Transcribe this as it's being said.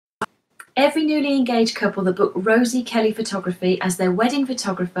Every newly engaged couple that book Rosie Kelly Photography as their wedding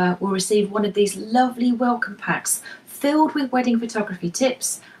photographer will receive one of these lovely welcome packs filled with wedding photography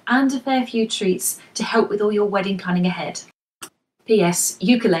tips and a fair few treats to help with all your wedding planning ahead. P.S.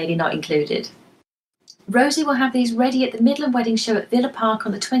 Ukulele not included. Rosie will have these ready at the Midland Wedding Show at Villa Park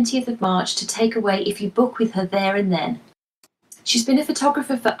on the 20th of March to take away if you book with her there and then. She's been a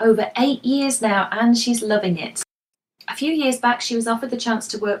photographer for over 8 years now and she's loving it. A few years back, she was offered the chance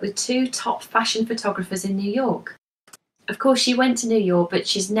to work with 2 top fashion photographers in New York. Of course, she went to New York, but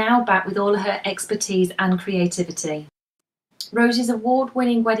she's now back with all of her expertise and creativity. Rosie's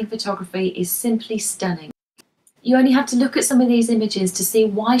award-winning wedding photography is simply stunning. You only have to look at some of these images to see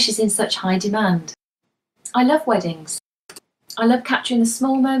why she's in such high demand. I love weddings. I love capturing the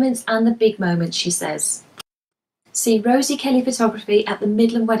small moments and the big moments, she says. See Rosie Kelly Photography at the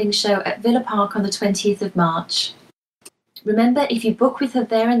Midland Wedding Show at Villa Park on the 20th of March. Remember, if you book with her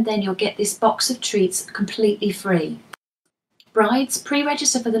there and then, you'll get this box of treats completely free. Brides,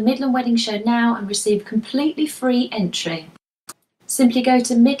 pre-register for the Midland Wedding Show now and receive completely free entry. Simply go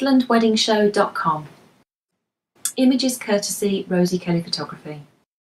to midlandweddingshow.com. Images courtesy Rosie Kelly Photography.